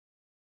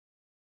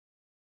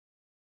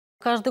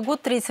Каждый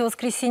год третье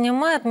воскресенье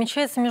мая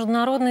отмечается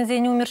Международный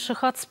день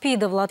умерших от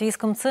СПИДа. В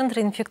Латвийском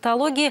центре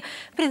инфектологии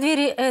в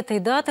преддверии этой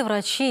даты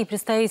врачи и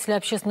представители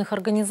общественных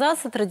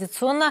организаций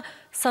традиционно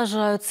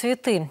сажают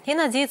цветы. И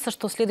надеются,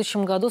 что в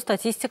следующем году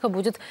статистика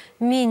будет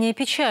менее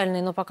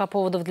печальной, но пока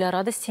поводов для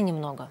радости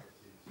немного.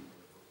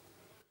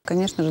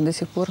 Конечно же, до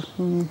сих пор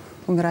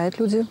умирают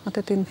люди от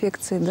этой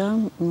инфекции, да,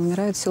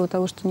 умирают в силу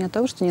того, что не от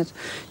того, что нет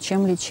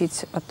чем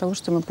лечить, а от того,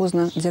 что мы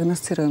поздно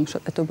диагностируем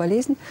эту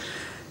болезнь.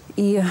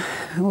 И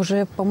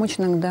уже помочь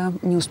иногда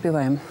не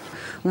успеваем.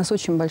 У нас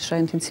очень большая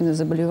интенсивность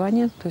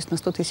заболевания, то есть на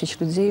 100 тысяч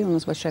людей у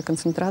нас большая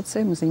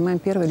концентрация. Мы занимаем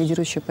первую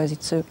лидирующую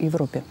позицию в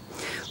Европе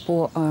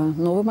по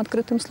новым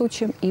открытым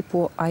случаям и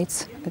по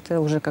AIDS. Это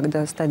уже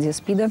когда стадия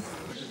СПИДа.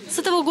 С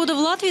этого года в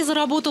Латвии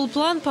заработал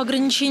план по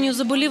ограничению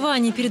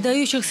заболеваний,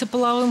 передающихся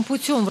половым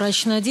путем.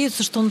 Врачи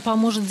надеются, что он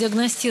поможет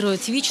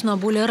диагностировать ВИЧ на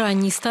более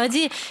ранней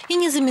стадии и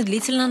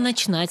незамедлительно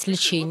начинать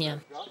лечение.